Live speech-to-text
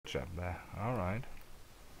bridge up there. Alright.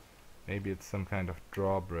 Maybe it's some kind of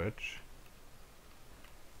drawbridge.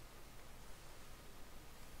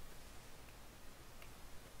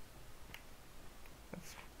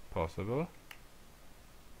 That's possible.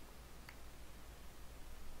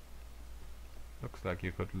 Looks like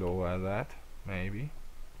you could lower that, maybe.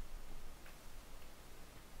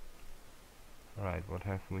 Alright, what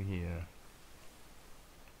have we here?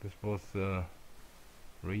 This was the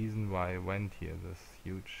reason why I went here, this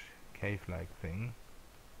huge cave-like thing.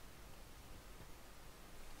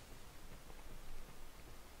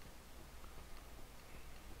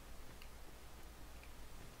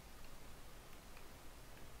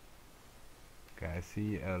 Okay, I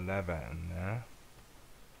see a lever in there.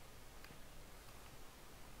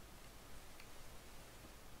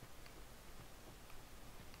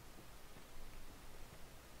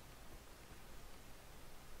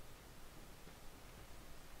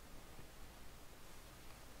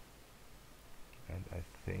 And I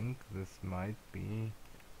think this might be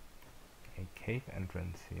a cave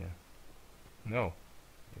entrance here. No,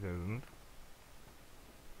 it isn't.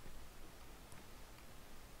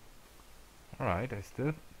 Alright, I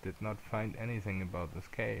still did not find anything about this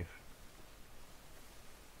cave.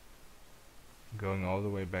 Going all the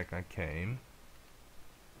way back I came.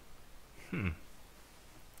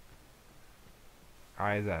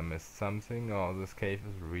 Either I missed something or this cave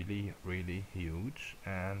is really, really huge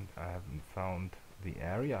and I haven't found the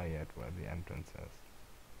area yet where the entrance is.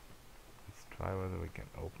 Let's try whether we can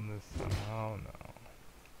open this somehow. No.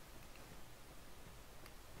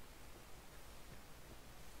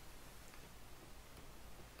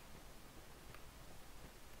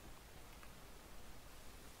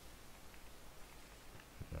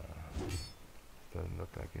 Doesn't look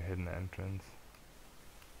like a hidden entrance.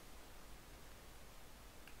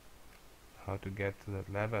 How to get to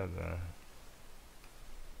that lever there?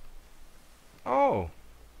 Oh!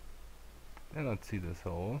 I don't see this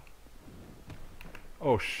hole.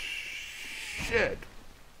 Oh shit!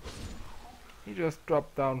 He just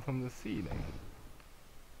dropped down from the ceiling.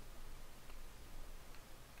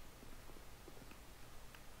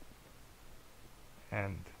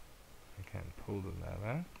 And I can pull the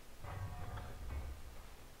lever.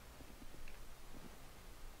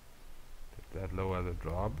 Did that lower the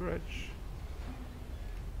drawbridge?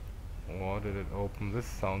 Or did it open? This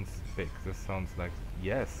sounds big. This sounds like...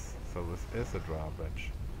 Yes! So this is a drawbridge.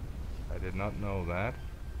 I did not know that.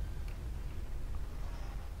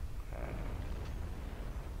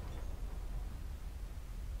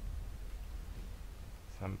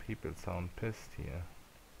 Some people sound pissed here.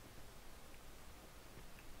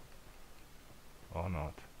 Or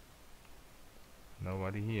not.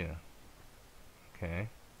 Nobody here. Okay.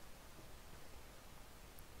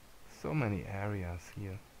 So many areas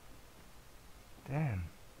here. Damn.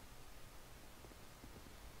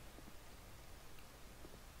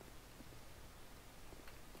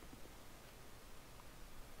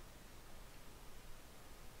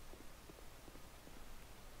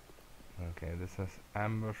 Okay, this has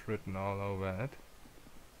ambush written all over it.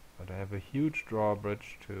 But I have a huge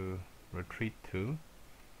drawbridge to retreat to.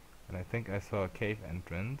 And I think I saw a cave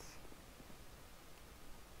entrance.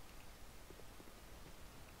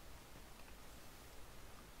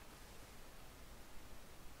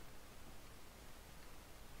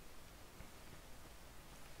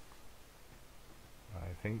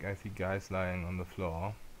 I think I see guys lying on the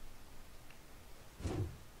floor.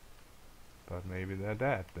 But maybe they're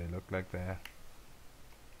dead. They look like they're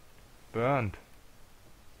burned.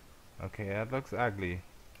 Okay, that looks ugly.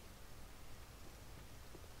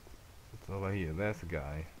 It's over here. There's a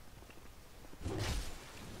guy.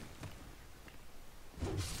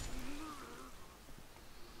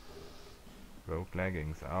 Rogue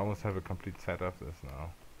leggings. I almost have a complete set of this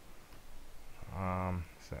now.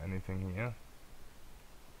 Is there anything here?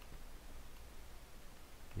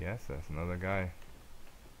 Yes, there's another guy.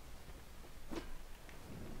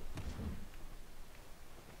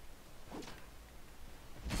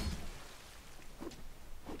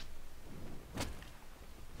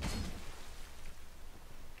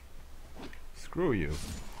 Screw you.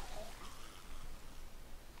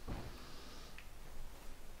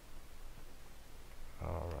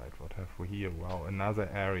 Alright, what have we here? Wow, another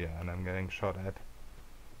area, and I'm getting shot at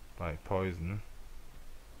by poison.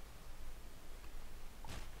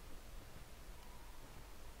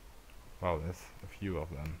 Wow, there's a few of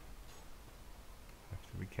them.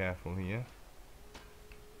 Have to be careful here.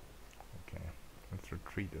 Okay, let's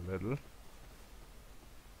retreat a little.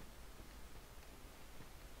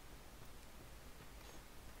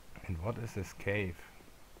 And what is this cave?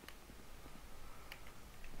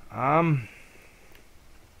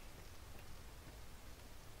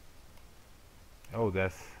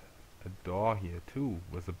 there's a door here too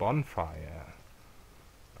with a bonfire.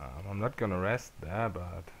 I'm not gonna rest there,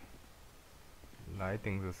 but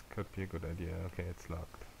lighting this could be a good idea. Okay, it's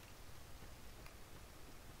locked.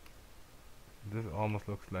 This almost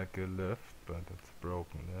looks like a lift, but it's a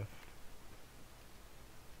broken lift.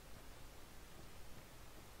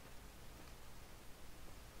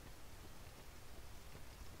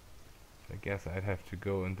 I guess I'd have to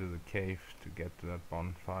go into the cave to get to that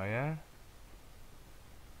bonfire.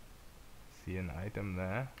 See an item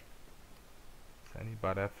there? Is any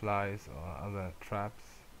butterflies or other traps?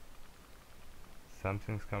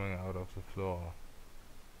 Something's coming out of the floor.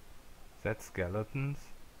 Is that skeletons?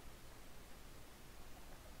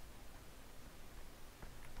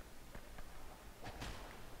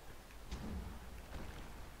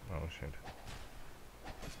 Oh shit.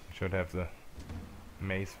 I should have the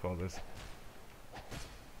mace for this.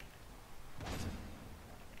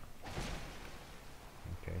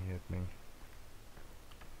 Okay, he hit me.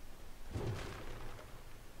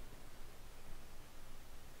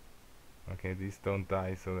 Okay, these don't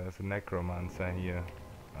die, so there's a necromancer here.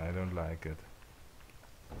 I don't like it.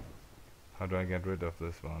 How do I get rid of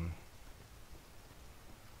this one?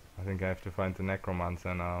 I think I have to find the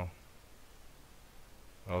necromancer now.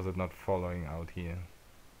 Or is it not following out here?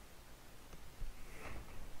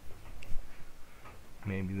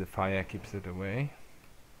 Maybe the fire keeps it away.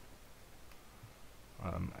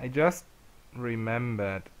 I just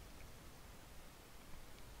remembered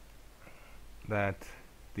that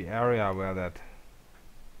the area where that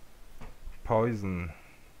poison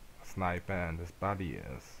sniper and his buddy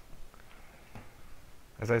is.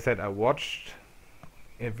 As I said, I watched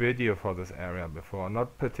a video for this area before,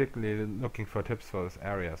 not particularly looking for tips for this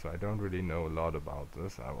area, so I don't really know a lot about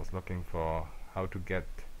this. I was looking for how to get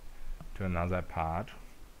to another part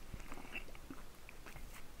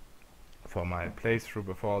for my playthrough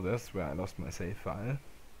before this, where I lost my save file.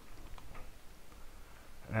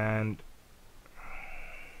 And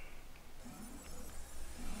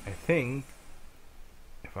I think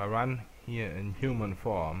if I run here in human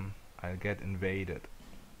form, I'll get invaded.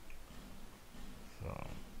 So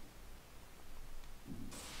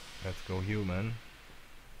let's go human.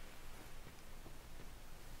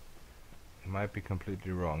 It might be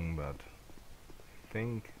completely wrong, but I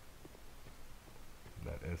think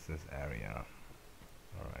that is this area.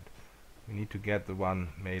 Alright. We need to get the one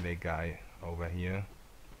melee guy over here.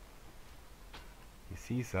 He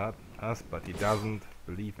sees us, but he doesn't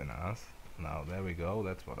believe in us. Now, there we go.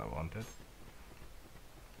 That's what I wanted.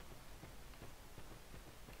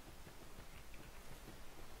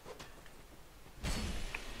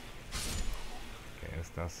 Okay, this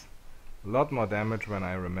does a lot more damage when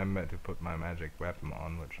I remember to put my magic weapon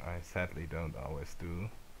on, which I sadly don't always do.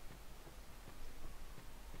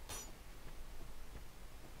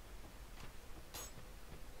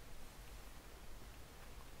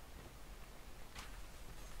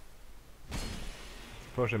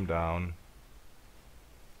 Push him down.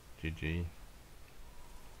 GG.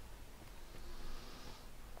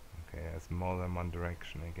 Okay, there's more than one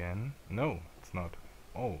direction again. No, it's not.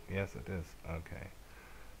 Oh, yes it is. Okay.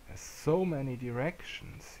 There's so many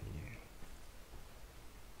directions here.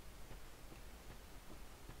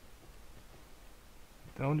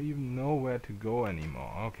 Don't even know where to go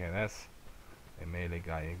anymore. Okay, that's a melee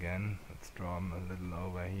guy again. Let's draw him a little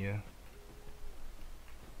over here.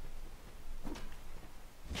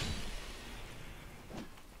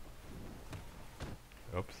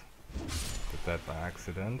 Oops, did that by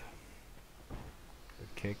accident.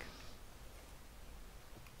 Good kick.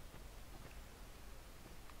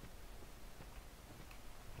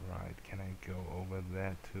 Right, can I go over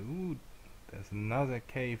there too? There's another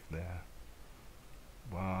cave there.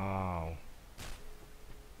 Wow.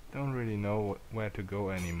 Don't really know where to go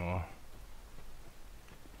anymore.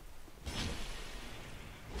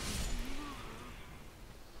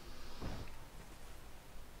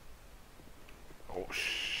 Oh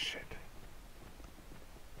shit.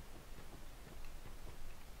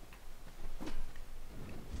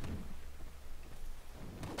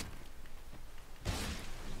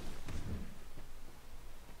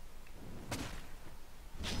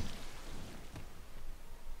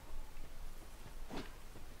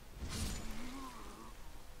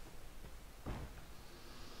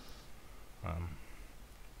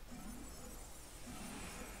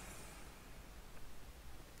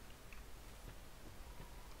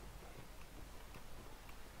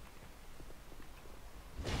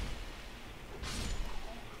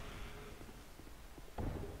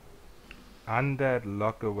 Undead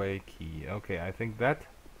lockaway key. Okay, I think that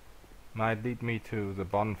might lead me to the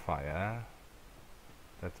bonfire.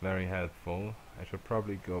 That's very helpful. I should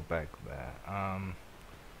probably go back there.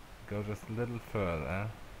 Go just a little further.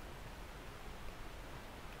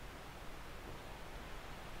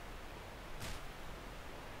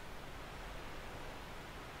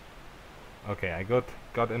 Okay, I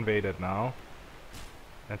got invaded now.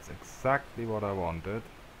 That's exactly what I wanted.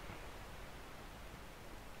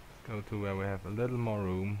 Let's go to where we have a little more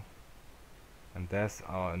room. And there's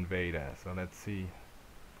our invader. So let's see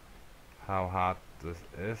how hard this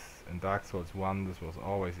is. In Dark Souls 1 this was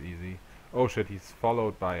always easy. Oh shit, he's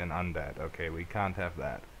followed by an undead. Okay, we can't have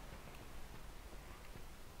that.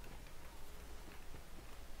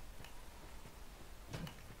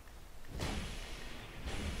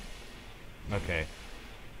 Okay,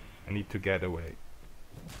 I need to get away.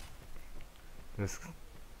 This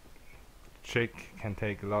chick can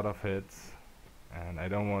take a lot of hits, and I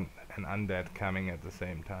don't want an undead coming at the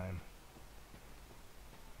same time.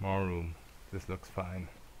 More room. This looks fine.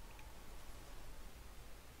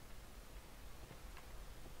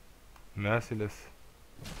 Merciless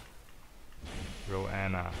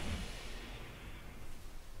Roanna.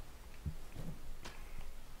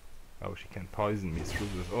 Oh, she can poison me through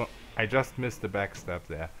this. Oh, I just missed the backstab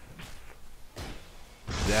there.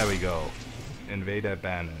 There we go. Invader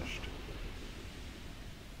banished.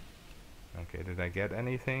 Okay, did I get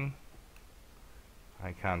anything?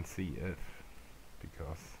 I can't see it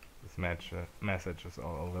because this message is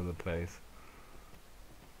all over the place.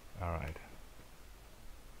 Alright.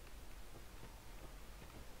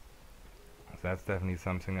 So that's definitely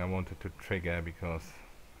something I wanted to trigger because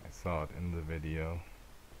I saw it in the video.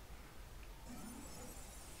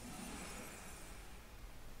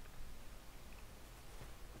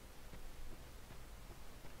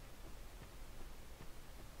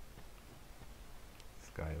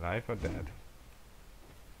 This guy alive or dead?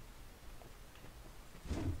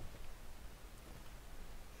 Seems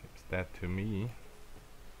dead to me.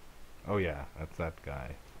 Oh yeah, that's that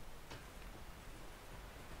guy.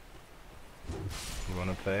 You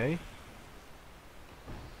wanna play?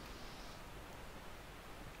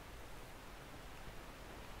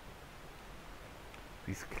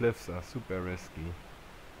 These cliffs are super risky.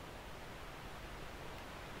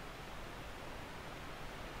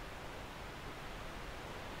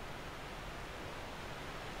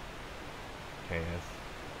 Okay, yes.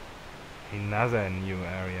 Another new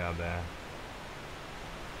area there.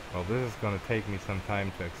 Well, this is gonna take me some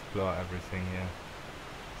time to explore everything here.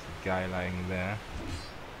 There's a guy lying there.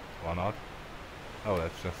 Or not. Oh,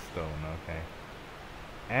 that's just stone, okay.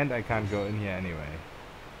 And I can't go in here anyway.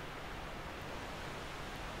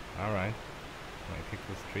 Alright. Can I pick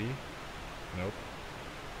this tree? Nope.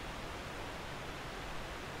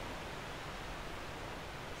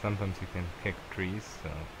 Sometimes you can kick trees, so...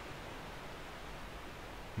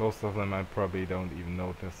 Most of them I probably don't even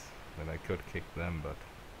notice that I could kick them, but...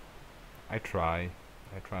 I try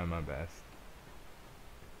my best.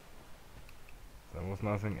 There was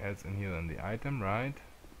nothing else in here than the item, right?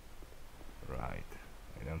 Right.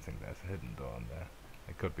 I don't think there's a hidden door in there.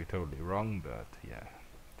 I could be totally wrong, but yeah,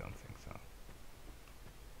 don't think so.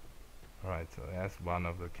 Alright, so there's one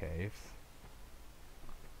of the caves.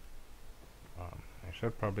 I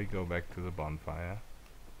should probably go back to the bonfire.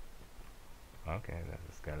 Okay, there's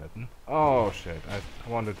a skeleton. Oh shit, I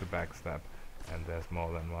wanted to backstab, and there's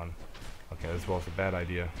more than one. Okay, this was a bad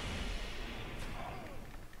idea.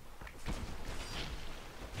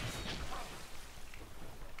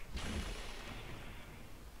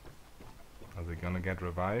 Are they gonna get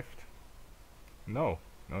revived? No,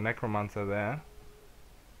 no necromancer there.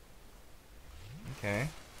 Okay.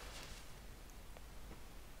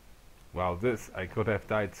 Wow, this, I could have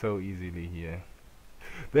died so easily here.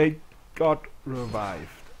 They got revived.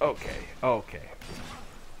 Okay, okay.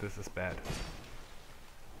 This is bad.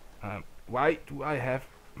 Why do I have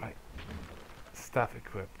my stuff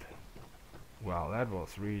equipped? Wow, that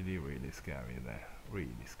was really, really scary there.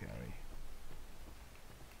 Really scary.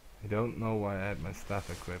 I don't know why I had my stuff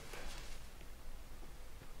equipped.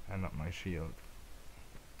 And not my shield.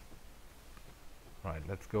 Right,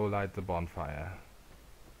 let's go light the bonfire.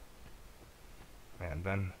 And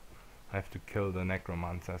then I have to kill the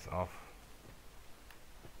necromancers off.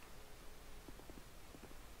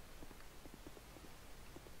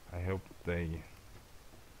 I hope they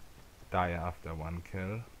die after one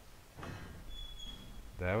kill.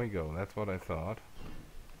 There we go, that's what I thought.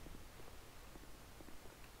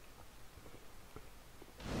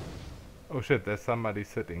 Oh shit, there's somebody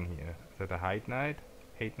sitting here. Is that a hate knight?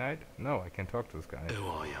 Hate knight? No, I can talk to this guy. Who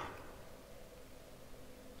are you?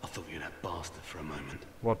 I thought you were that bastard for a moment.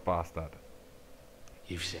 What bastard?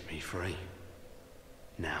 You've set me free.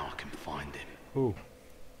 Now I can find him. Who?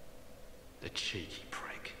 The cheeky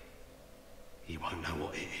prick. He won't know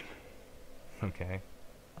what hit him. Okay.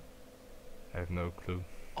 I have no clue.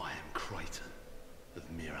 I am Creighton of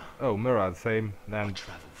Mirror. Oh, Mirror, same I land.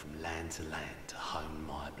 travel from land to hone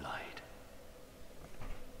my blade.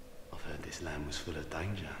 I've heard this land was full of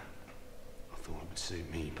danger. I thought it would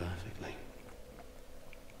suit me perfectly.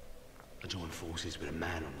 I joined forces with a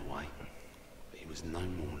man on the way, but he was no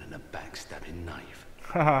more than a backstabbing knave.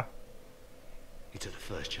 Haha. He took the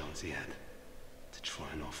first chance he had to try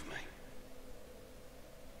and off me.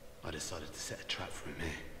 I decided to set a trap for him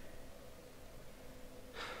here.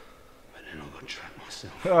 But then I got trapped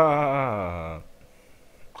myself. Ah.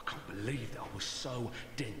 I can't believe that I was so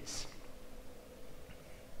dense.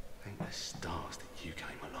 Thank the stars that you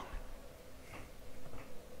came along.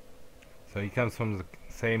 So he comes from the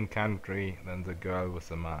same country than the girl with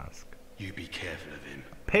the mask. You be careful of him.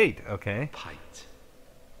 Pate, okay. Pate,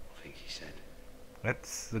 I think he said.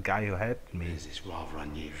 That's the guy who helped me. There's this rather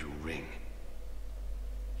unusual ring.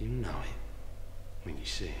 You know it when you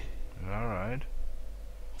see it. Alright.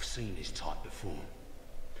 I've seen his type before.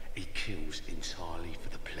 He kills entirely for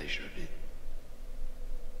the pleasure of it.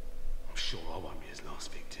 I'm sure I won't be his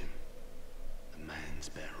last victim. The man's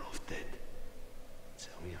better off dead.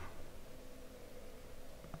 Tell ya.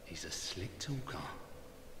 He's a slick talker,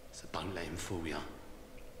 so don't let him fool ya.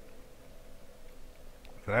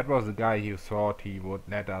 So that was the guy who thought he would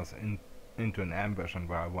let us into an ambush, and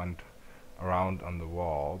where I went around on the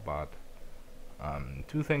wall, but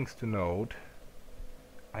two things to note.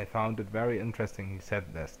 I found it very interesting. He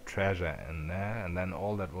said there's treasure in there, and then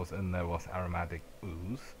all that was in there was aromatic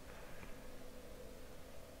ooze.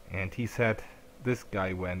 And he said this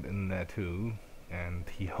guy went in there too, and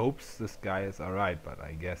he hopes this guy is alright, but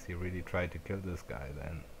I guess he really tried to kill this guy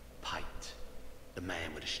then. Pate, the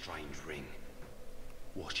man with a strange ring.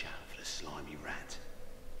 Watch out for the slimy rat.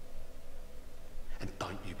 And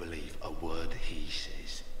don't you believe a word he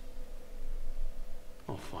says.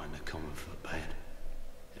 I'll find the common footbed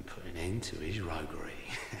and put an end to his roguery.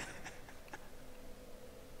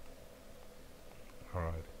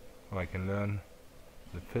 Alright. Oh, I can learn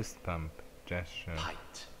the fist pump gesture.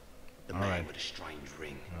 Pate, the All man right. with a strange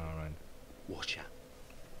ring. Alright. Watch out.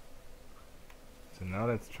 So now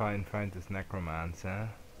let's try and find this necromancer.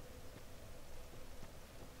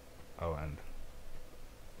 Oh, and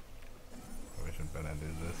we should better do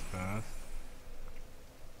this first.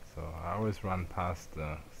 So I always run past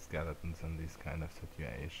the skeletons in these kind of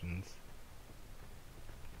situations.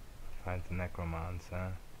 Find the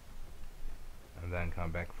necromancer, and then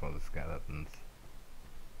come back for the skeletons.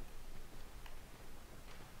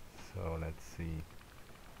 So let's see.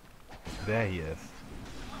 There he is.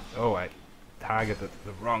 Oh, I targeted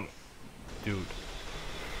the wrong dude.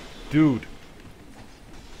 Dude!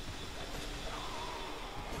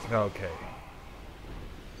 Okay.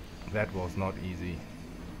 That was not easy.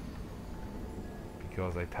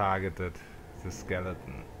 Because I targeted the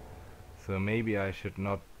skeleton. So maybe I should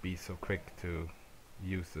not be so quick to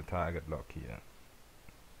use the target lock here.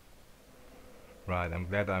 Right, I'm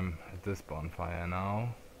glad I'm at this bonfire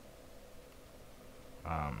now.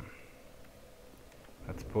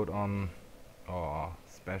 Let's put on our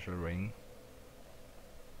special ring.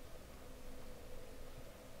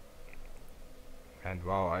 And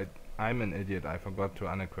wow, I'm an idiot, I forgot to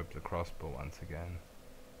unequip the crossbow once again.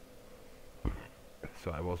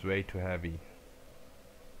 So I was way too heavy.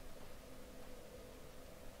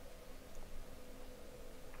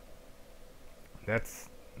 Let's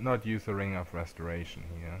not use the ring of restoration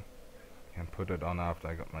here. I can put it on after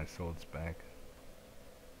I got my swords back.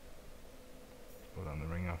 Put on the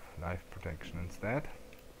ring of life protection instead.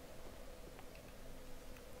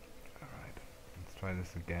 Alright, let's try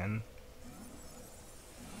this again.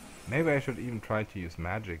 Maybe I should even try to use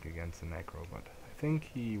magic against the necro, but I think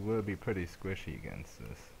he will be pretty squishy against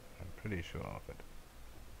this. I'm pretty sure of it.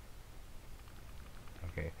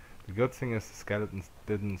 Okay, the good thing is the skeletons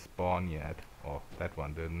didn't spawn yet. Or that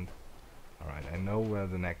one didn't. Alright, I know where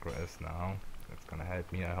the necro is now. That's gonna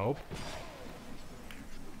help me, I hope.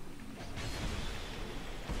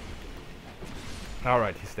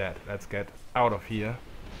 Alright, he's dead. Let's get out of here.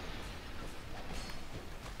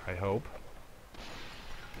 I hope.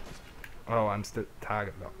 Oh, I'm still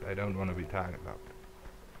target locked. I don't want to be target locked.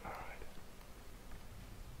 Alright.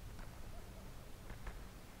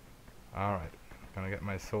 Alright. Gonna get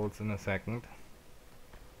my souls in a second.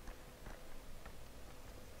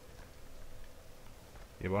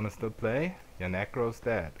 You wanna still play? Your necro's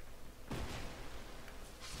dead.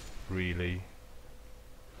 Really?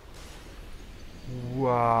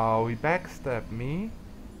 Wow, he backstabbed me.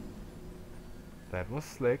 That was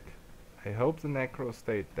slick. I hope the necro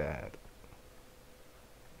stayed dead.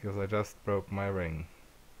 because I just broke my ring.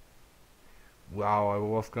 Wow, I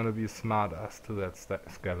was gonna be smart ass to that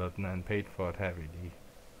skeleton and paid for it heavily.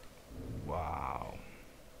 Wow.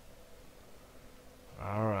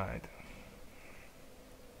 Alright.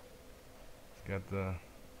 Let's get the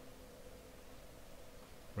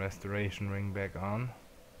restoration ring back on.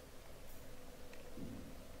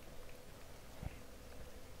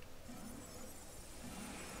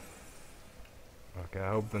 Okay, I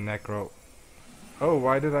hope the necro... Oh,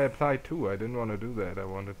 why did I apply 2? I didn't want to do that. I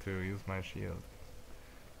wanted to use my shield.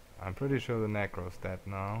 I'm pretty sure the necro's dead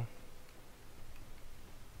now.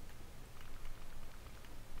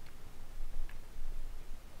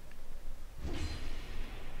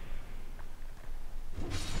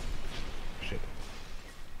 Shit.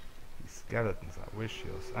 These skeletons are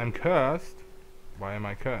vicious. I'm cursed? Why am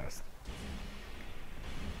I cursed?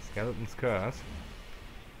 Skeleton's cursed.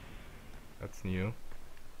 That's new.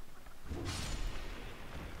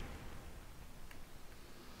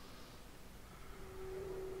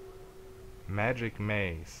 Magic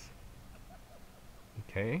maze.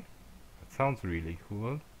 Okay. That sounds really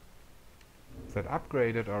cool. Is that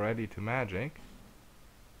upgraded already to magic?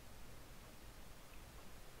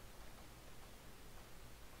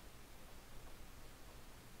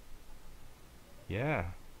 Yeah.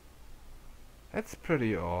 That's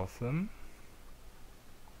pretty awesome.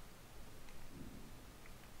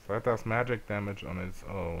 So it does magic damage on its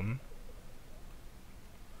own.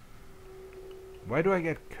 Why do I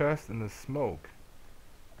get cursed in the smoke?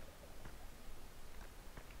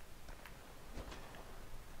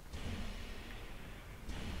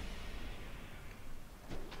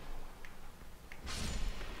 Okay,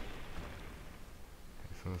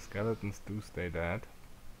 so the skeletons do stay dead.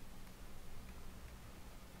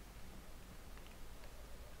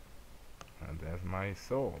 And there's my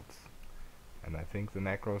swords. And I think the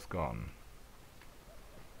necro's gone.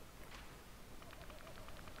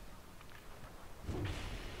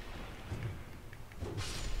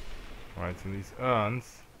 Alright, so these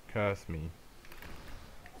urns curse me.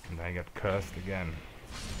 And I get cursed again.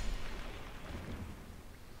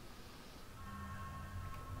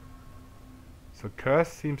 So curse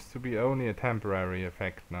seems to be only a temporary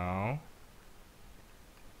effect now.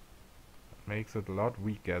 Makes it a lot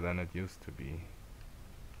weaker than it used to be.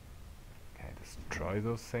 Can I destroy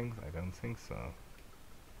those things? I don't think so.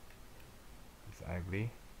 It's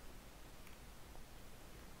ugly.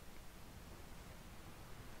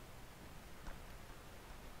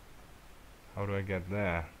 How do I get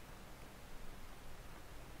there?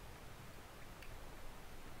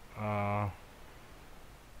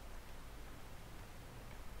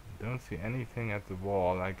 Don't see anything at the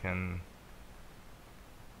wall I can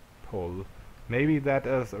pull. Maybe that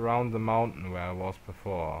is around the mountain where I was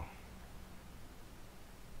before.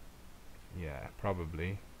 Yeah,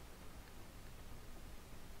 probably.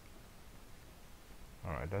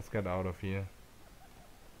 Alright, let's get out of here.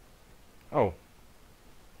 Oh!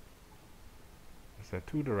 Is there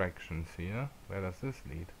 2 directions here? Where does this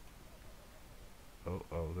lead?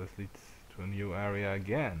 Oh, this leads to a new area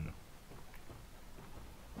again.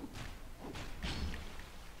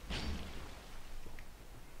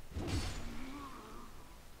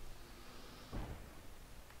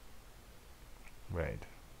 Wait.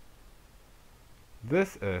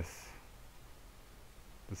 This is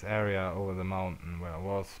this area over the mountain where I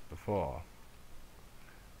was before.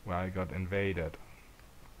 Where I got invaded.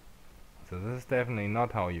 So this is definitely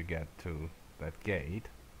not how you get to that gate.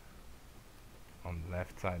 On the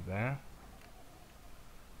left side there.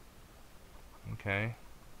 Okay.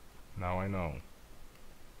 Now I know.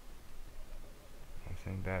 I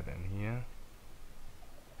think that in here.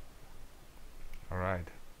 Alright.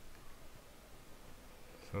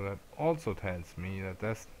 So that also tells me that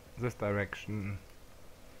this direction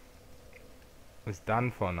is done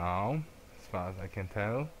for now, as far as I can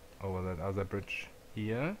tell, over that other bridge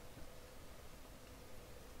here.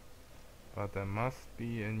 But there must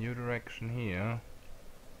be a new direction here,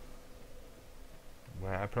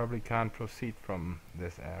 where I probably can't proceed from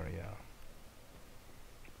this area.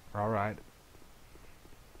 Alright.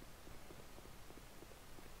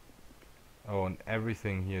 Oh, and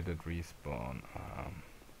everything here did respawn.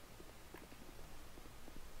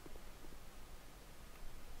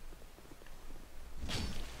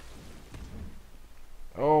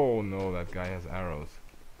 Oh no, that guy has arrows.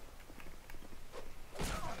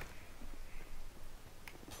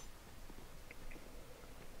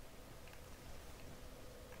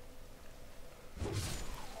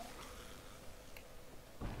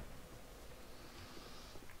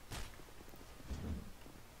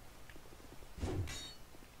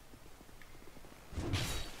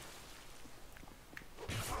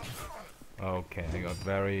 Okay, I got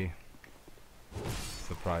very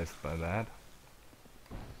surprised by that.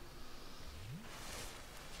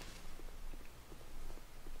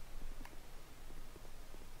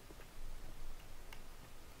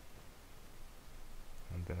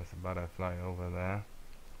 And there's a butterfly over there.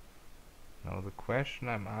 Now the question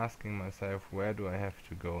I'm asking myself, where do I have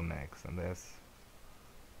to go next? And there's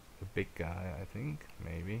the big guy, I think,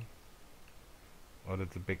 maybe. Or did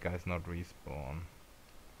the big guys not respawn?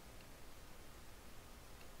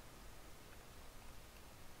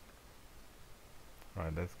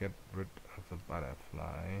 Right, let's get rid of the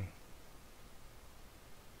butterfly.